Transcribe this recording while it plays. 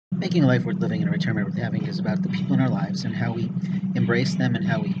Making a life worth living and a retirement worth having is about the people in our lives and how we embrace them and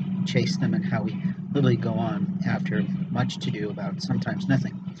how we chase them and how we literally go on after much to do about sometimes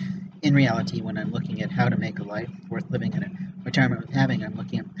nothing. In reality, when I'm looking at how to make a life worth living and a retirement worth having, I'm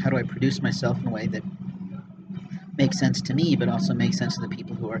looking at how do I produce myself in a way that makes sense to me, but also makes sense to the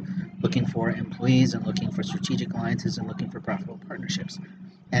people who are looking for employees and looking for strategic alliances and looking for profitable partnerships.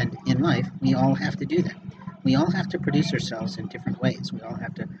 And in life, we all have to do that. We all have to produce ourselves in different ways. We all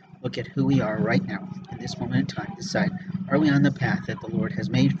have to look at who we are right now, in this moment in time, decide, are we on the path that the Lord has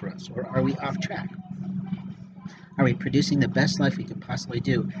made for us, or are we off track? Are we producing the best life we could possibly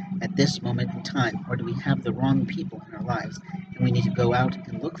do at this moment in time, or do we have the wrong people in our lives, and we need to go out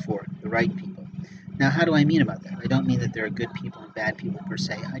and look for the right people? Now, how do I mean about that? I don't mean that there are good people and bad people per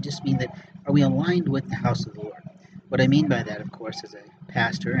se. I just mean that, are we aligned with the house of the Lord? What I mean by that, of course, as a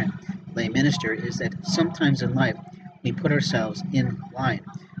pastor and lay minister, is that sometimes in life we put ourselves in line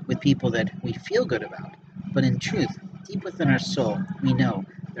with people that we feel good about, but in truth, deep within our soul, we know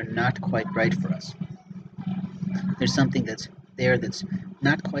they're not quite right for us. There's something that's there that's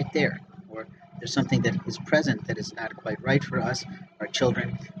not quite there, or there's something that is present that is not quite right for us, our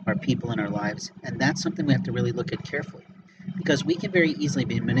children, our people in our lives, and that's something we have to really look at carefully, because we can very easily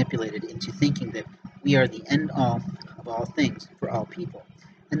be manipulated into thinking that we are the end-all of all things for all people,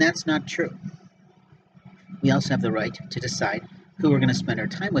 and that's not true. We also have the right to decide who we're going to spend our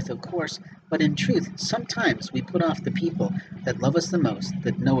time with, of course, but in truth, sometimes we put off the people that love us the most,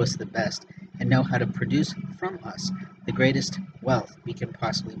 that know us the best, and know how to produce from us the greatest wealth we can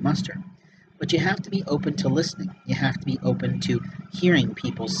possibly muster. But you have to be open to listening. You have to be open to hearing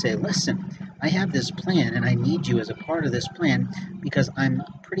people say, listen, I have this plan and I need you as a part of this plan because I'm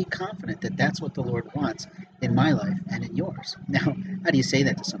pretty confident that that's what the Lord wants in my life and in yours. Now, how do you say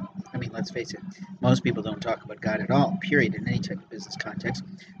that to someone? I mean, let's face it, most people don't talk about God at all, period, in any type of business context.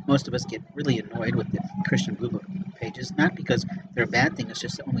 Most of us get really annoyed with the Christian Blue Book pages, not because they're a bad thing, it's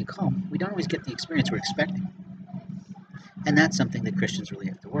just that when we call, we don't always get the experience we're expecting. And that's something that Christians really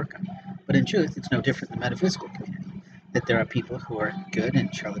have to work on. But in truth, it's no different in the metaphysical community, that there are people who are good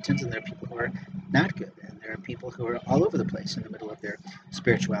and charlatans, and there are people who are not good, and there are people who are all over the place in the middle of their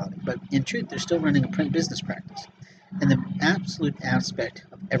spirituality. But in truth, they're still running a business practice. And the absolute aspect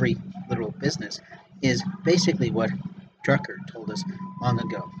of every literal business is basically what Drucker told us long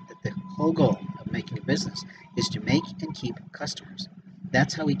ago, that the whole goal of making a business is to make and keep customers.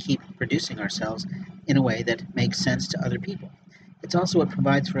 That's how we keep producing ourselves in a way that makes sense to other people. It's also what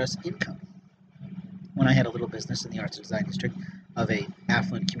provides for us income. When I had a little business in the arts and design district of a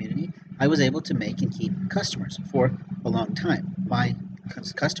affluent community, I was able to make and keep customers for a long time. My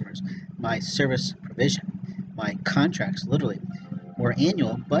customers, my service provision, my contracts literally were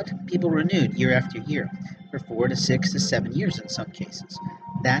annual, but people renewed year after year for 4 to 6 to 7 years in some cases.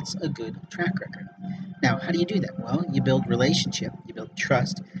 That's a good track record. Now, how do you do that? Well, you build relationship, you build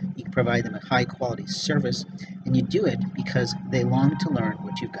trust, you provide them a high quality service, and you do it because they long to learn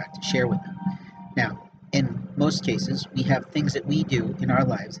what you've got to share with them. Now, in most cases, we have things that we do in our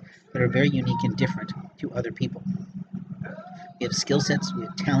lives that are very unique and different to other people. We have skill sets, we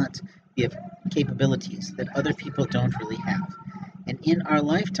have talent, we have capabilities that other people don't really have. And in our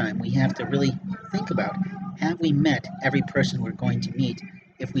lifetime, we have to really think about, have we met every person we're going to meet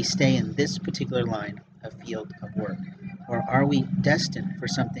if we stay in this particular line of field of work? Or are we destined for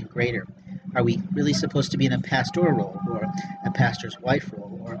something greater? Are we really supposed to be in a pastoral role or a pastor's wife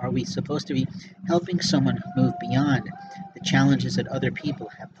role? Or are we supposed to be helping someone move beyond the challenges that other people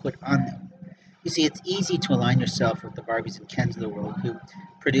have put on them? You see, it's easy to align yourself with the Barbies and Kens of the world who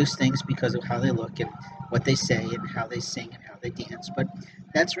produce things because of how they look and what they say and how they sing and how they dance, but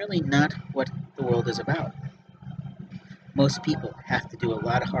that's really not what the world is about. Most people have to do a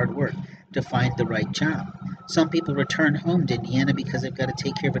lot of hard work to find the right job. Some people return home to Indiana because they've got to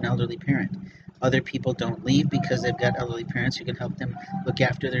take care of an elderly parent. Other people don't leave because they've got elderly parents who can help them look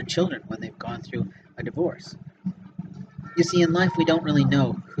after their children when they've gone through a divorce. You see, in life, we don't really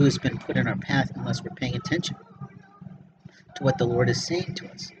know who's been put in our path unless we're paying attention to what the Lord is saying to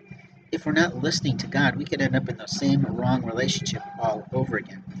us. If we're not listening to God, we could end up in the same wrong relationship all over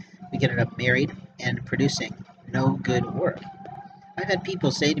again. We could end up married and producing no good work. I've had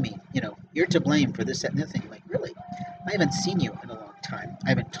people say to me, you're to blame for this, that, and the other thing. I'm like, really? I haven't seen you in a long time. I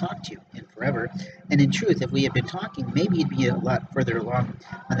haven't talked to you in forever. And in truth, if we had been talking, maybe you'd be a lot further along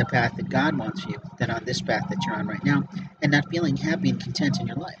on the path that God wants you than on this path that you're on right now, and not feeling happy and content in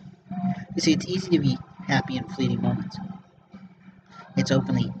your life. You see, it's easy to be happy in fleeting moments. It's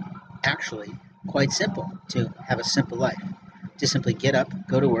actually quite simple to have a simple life. To simply get up,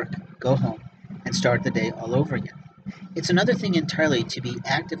 go to work, go home, and start the day all over again. It's another thing entirely to be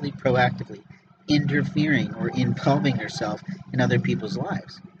actively, proactively interfering or involving yourself in other people's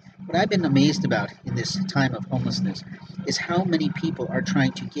lives. What I've been amazed about in this time of homelessness is how many people are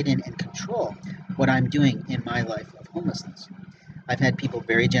trying to get in and control what I'm doing in my life of homelessness. I've had people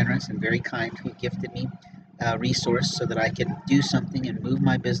very generous and very kind who gifted me a resource so that I could do something and move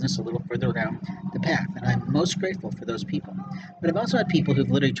my business a little further down the path. And I'm most grateful for those people. But I've also had people who've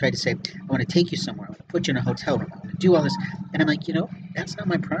literally tried to say, I want to take you somewhere. I want to put you in a hotel room. I want to do all this. And I'm like, that's not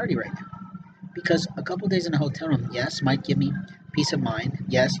my priority right now. Because a couple days in a hotel room, yes, might give me peace of mind.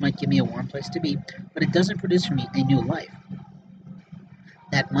 Yes, might give me a warm place to be. But it doesn't produce for me a new life.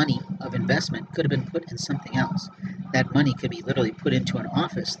 That money of investment could have been put in something else. That money could be literally put into an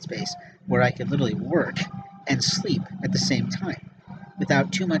office space where I could literally work and sleep at the same time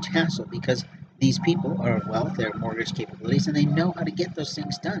without too much hassle, because these people are of wealth, they have mortgage capabilities, and they know how to get those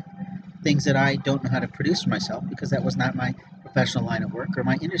things done. Things that I don't know how to produce for myself because that was not my professional line of work or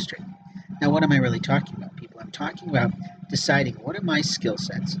my industry. Now, what am I really talking about, people? I'm talking about deciding what are my skill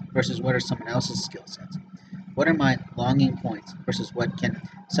sets versus what are someone else's skill sets. What are my longing points versus what can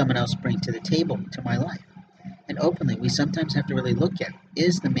someone else bring to the table to my life? And openly, we sometimes have to really look at,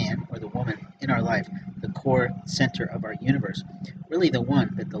 is the man or the woman in our life, the core center of our universe, really the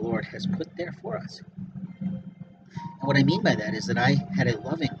one that the Lord has put there for us? And what I mean by that is that I had a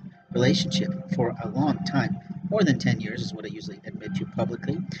loving relationship for a long time. More than 10 years is what I usually admit to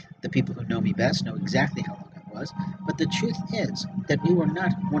publicly. The people who know me best know exactly how long it was. But the truth is that we were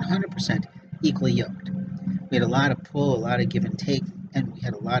not 100% equally yoked. We had a lot of pull, a lot of give and take, and we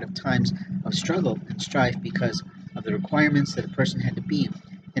had a lot of times of struggle and strife because of the requirements that a person had to be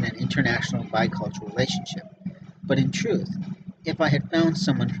in an international bicultural relationship. But in truth, if I had found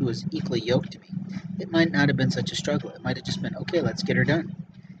someone who was equally yoked to me, it might not have been such a struggle. It might have just been, okay, let's get her done.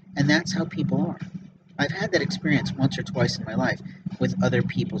 And that's how people are. I've had that experience once or twice in my life with other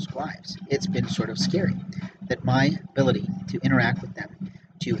people's wives. It's been sort of scary that my ability to interact with them,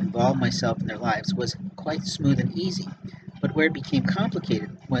 to involve myself in their lives, was quite smooth and easy. But where it became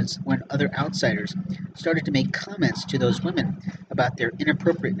complicated was when other outsiders started to make comments to those women about their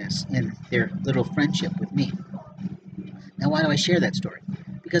inappropriateness in their little friendship with me. Now, why do I share that story?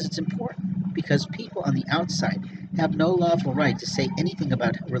 Because it's important. Because people on the outside have no lawful right to say anything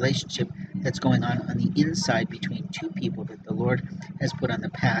about a relationship that's going on the inside between two people that the Lord has put on the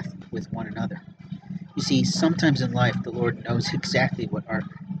path with one another. You see, sometimes in life, the Lord knows exactly what our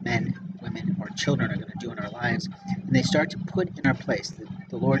men, women, or children are going to do in our lives, and they start to put in our place.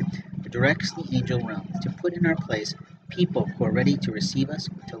 The Lord directs the angel realm to put in our place people who are ready to receive us,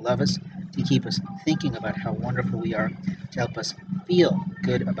 to love us, to keep us thinking about how wonderful we are, to help us feel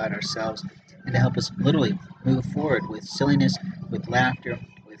good about ourselves, and to help us literally move forward with silliness, with laughter,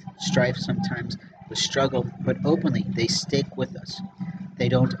 with strife sometimes, with struggle, but openly they stick with us. They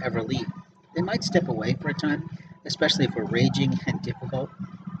don't ever leave. They might step away for a time, especially if we're raging and difficult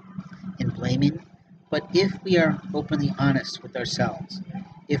and blaming, but if we are openly honest with ourselves,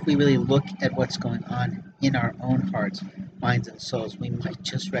 if we really look at what's going on in our own hearts, minds, and souls, we might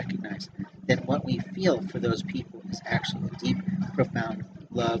just recognize that what we feel for those people is actually a deep, profound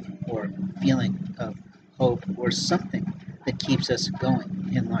love or feeling of hope or something that keeps us going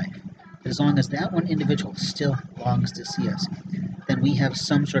in life. But as long as that one individual still longs to see us, then we have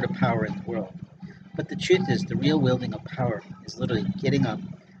some sort of power in the world. But the truth is, the real wielding of power is literally getting up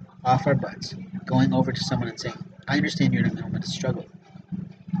off our butts, going over to someone and saying, I understand you're in a moment of struggle.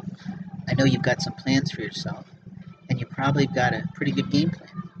 I know you've got some plans for yourself, and you probably got a pretty good game plan.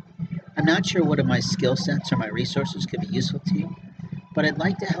 I'm not sure what of my skill sets or my resources could be useful to you, but I'd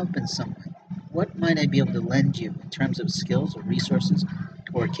like to help in some way. What might I be able to lend you in terms of skills or resources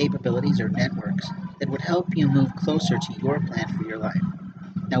or capabilities or networks that would help you move closer to your plan for your life?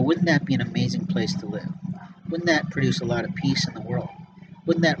 Now, wouldn't that be an amazing place to live? Wouldn't that produce a lot of peace in the world?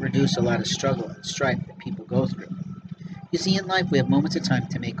 Wouldn't that reduce a lot of struggle and strife that people go through? You see, in life, we have moments of time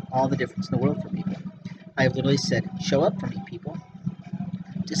to make all the difference in the world for people. I have literally said, show up for me, people,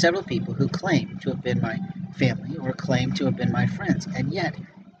 to several people who claim to have been my family or claim to have been my friends, and yet,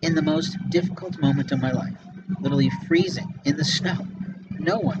 in the most difficult moment of my life, literally freezing in the snow,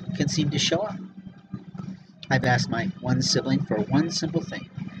 no one can seem to show up. I've asked my one sibling for one simple thing,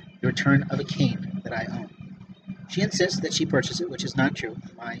 the return of a cane that I own. She insists that she purchased it, which is not true.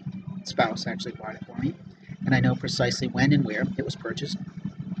 My spouse actually bought it for me, and I know precisely when and where it was purchased,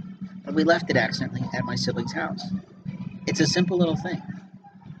 but we left it accidentally at my sibling's house. It's a simple little thing.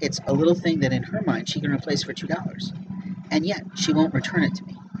 It's a little thing that in her mind she can replace for $2, and yet she won't return it to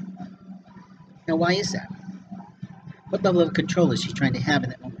me. Now, why is that? What level of control is she trying to have in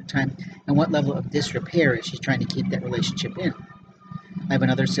that moment? her time, and what level of disrepair is she trying to keep that relationship in. I have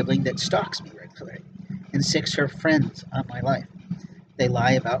another sibling that stalks me regularly and sicks her friends on my life. They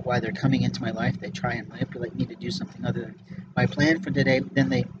lie about why they're coming into my life. They try and manipulate me to do something other than my plan for today. Then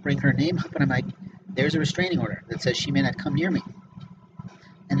they bring her name up, and I'm like, there's a restraining order that says she may not come near me.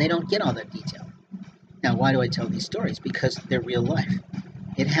 And they don't get all that detail. Now, why do I tell these stories? Because they're real life.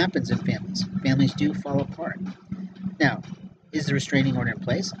 It happens in families. Families do fall apart. Now, is the restraining order in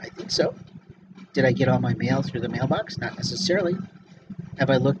place? I think so. Did I get all my mail through the mailbox? Not necessarily. Have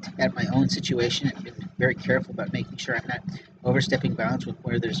I looked at my own situation and been very careful about making sure I'm not overstepping bounds with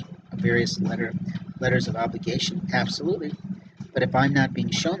where there's various letters of obligation? Absolutely. But if I'm not being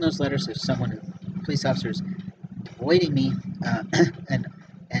shown those letters, if police officers avoiding me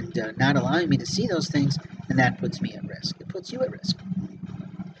and not allowing me to see those things, then that puts me at risk. It puts you at risk.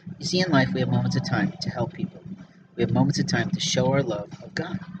 You see, in life, we have moments of time to help people. We have moments of time to show our love of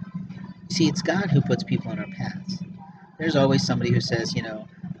God. You see, it's God who puts people on our paths. There's always somebody who says, you're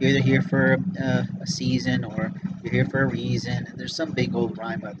either here for a season or you're here for a reason. And there's some big old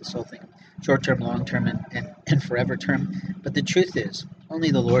rhyme about this whole thing, short-term, long-term, and forever term. But the truth is,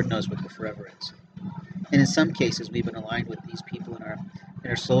 only the Lord knows what the forever is. And in some cases, we've been aligned with these people in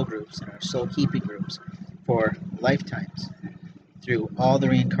our soul groups, in our soul-keeping groups, for lifetimes, through all the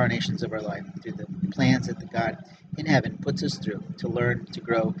reincarnations of our life, through the plans that the God in heaven puts us through to learn, to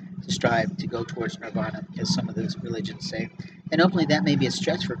grow, to strive, to go towards nirvana, as some of those religions say. And openly, that may be a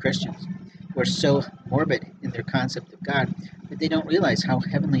stretch for Christians who are so morbid in their concept of God that they don't realize how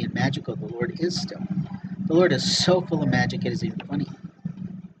heavenly and magical the Lord is still. The Lord is so full of magic, it is even funny.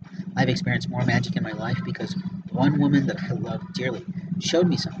 I've experienced more magic in my life because one woman that I love dearly showed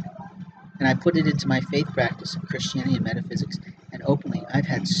me something. And I put it into my faith practice of Christianity and metaphysics, and openly, I've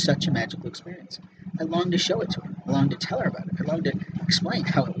had such a magical experience. I long to show it to her. I long to tell her about it. I long to explain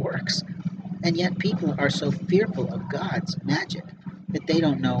how it works. And yet people are so fearful of God's magic that they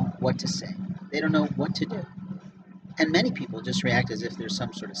don't know what to say. They don't know what to do. And many people just react as if there's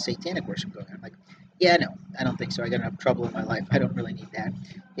some sort of satanic worship going on. Like, yeah, no, I don't think so. I got enough trouble in my life. I don't really need that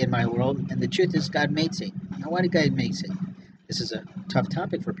in my world. And the truth is, God made Satan. Now, why did God make Satan? This is a tough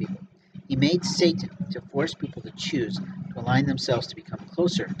topic for people. He made Satan to force people to choose to align themselves to become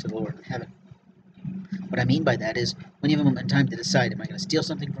closer to the Lord in heaven. What I mean by that is, when you have a moment in time to decide, am I going to steal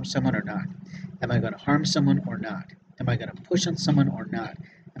something from someone or not? Am I going to harm someone or not? Am I going to push on someone or not?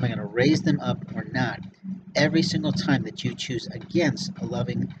 Am I going to raise them up or not? Every single time that you choose against a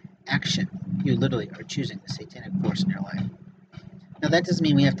loving action, you literally are choosing the satanic force in your life. Now, that doesn't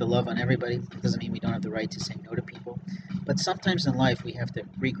mean we have to love on everybody. It doesn't mean we don't have the right to say no to people. But sometimes in life, we have to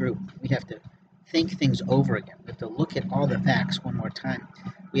regroup. We have to think things over again. We have to look at all the facts one more time.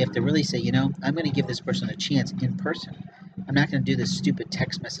 We have to really say, I'm going to give this person a chance in person. I'm not going to do this stupid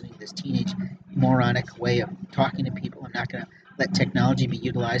text messaging, this teenage moronic way of talking to people. I'm not going to let technology be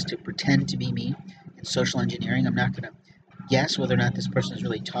utilized to pretend to be me in social engineering. I'm not going to guess whether or not this person is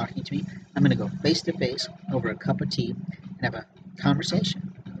really talking to me. I'm going to go face-to-face over a cup of tea and have a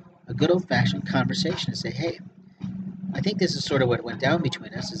conversation, a good old-fashioned conversation, and say, hey, I think this is sort of what went down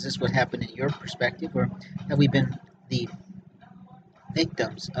between us. Is this what happened in your perspective, or have we been the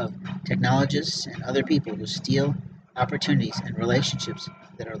victims of technologists and other people who steal opportunities and relationships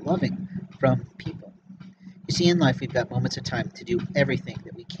that are loving from people? You see, in life, we've got moments of time to do everything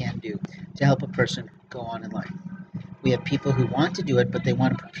that we can do to help a person go on in life. We have people who want to do it, but they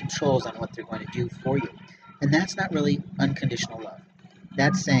want to put controls on what they're going to do for you. And that's not really unconditional love.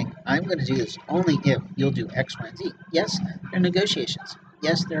 That's saying, I'm going to do this only if you'll do X, Y, and Z. Yes, there are negotiations.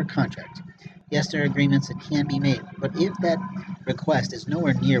 Yes, there are contracts. Yes, there are agreements that can be made. But if that request is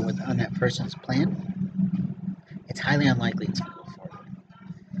nowhere near what's on that person's plan, it's highly unlikely it's going to go forward.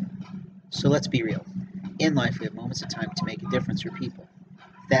 So let's be real. In life, we have moments of time to make a difference for people.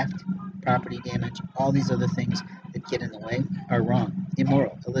 Theft, property damage, all these other things that get in the way are wrong,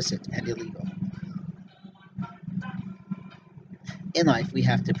 immoral, illicit, and illegal. In life, we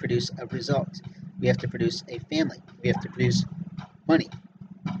have to produce a result. We have to produce a family. We have to produce money.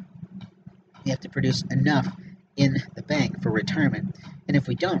 We have to produce enough in the bank for retirement. And if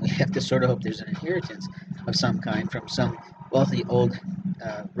we don't, we have to sort of hope there's an inheritance of some kind from some wealthy old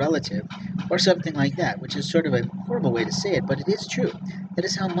relative or something like that, which is sort of a horrible way to say it, but it is true. That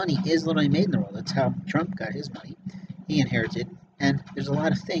is how money is literally made in the world. That's how Trump got his money. He inherited. And there's a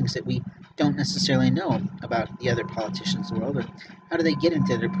lot of things that we don't necessarily know about the other politicians in the world. Or how do they get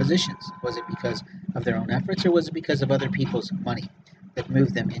into their positions? Was it because of their own efforts, or was it because of other people's money that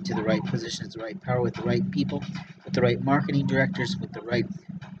moved them into the right positions, the right power, with the right people, with the right marketing directors, with the right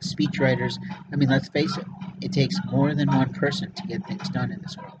speechwriters? I mean, let's face it. It takes more than one person to get things done in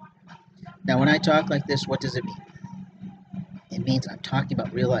this world. Now, when I talk like this, what does it mean? It means I'm talking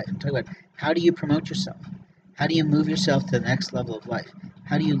about real life. I'm talking about how do you promote yourself? How do you move yourself to the next level of life?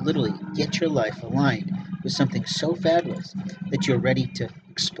 How do you literally get your life aligned with something so fabulous that you're ready to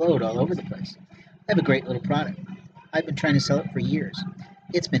explode all over the place? I have a great little product. I've been trying to sell it for years.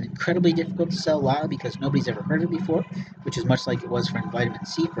 It's been incredibly difficult to sell. Why? Because nobody's ever heard of it before, which is much like it was when vitamin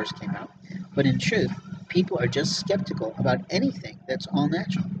C first came out. But in truth, people are just skeptical about anything that's all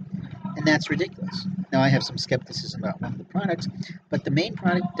natural. And that's ridiculous. Now, I have some skepticism about one of the products, but the main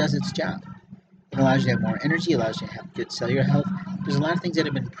product does its job. It allows you to have more energy, allows you to have good cellular health. There's a lot of things that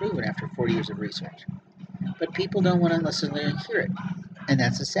have been proven after 40 years of research. But people don't want to necessarily hear it. And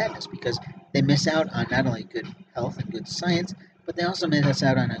that's a sadness because they miss out on not only good health and good science, but they also miss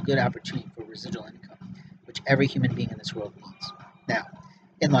out on a good opportunity for residual income, which every human being in this world needs. Now,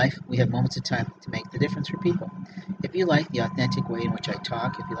 in life, we have moments of time to make the difference for people. If you like the authentic way in which I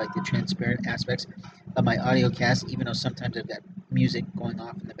talk, if you like the transparent aspects of my audio cast, even though sometimes I've got music going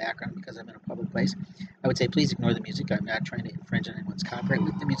off in the background because I'm in a public place, I would say please ignore the music. I'm not trying to infringe on anyone's copyright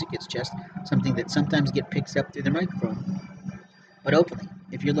with the music. It's just something that sometimes gets picked up through the microphone. But openly,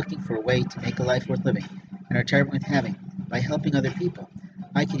 if you're looking for a way to make a life worth living and are tired with having by helping other people,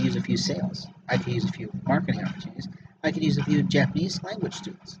 I could use a few sales. I could use a few marketing opportunities. I could use a few Japanese language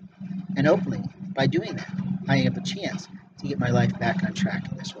students. And openly, by doing that, I have a chance to get my life back on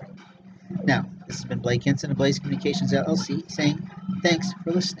track in this world. Now, this has been Blake Ensign of Communications LLC saying thanks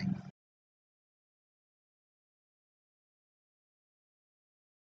for listening.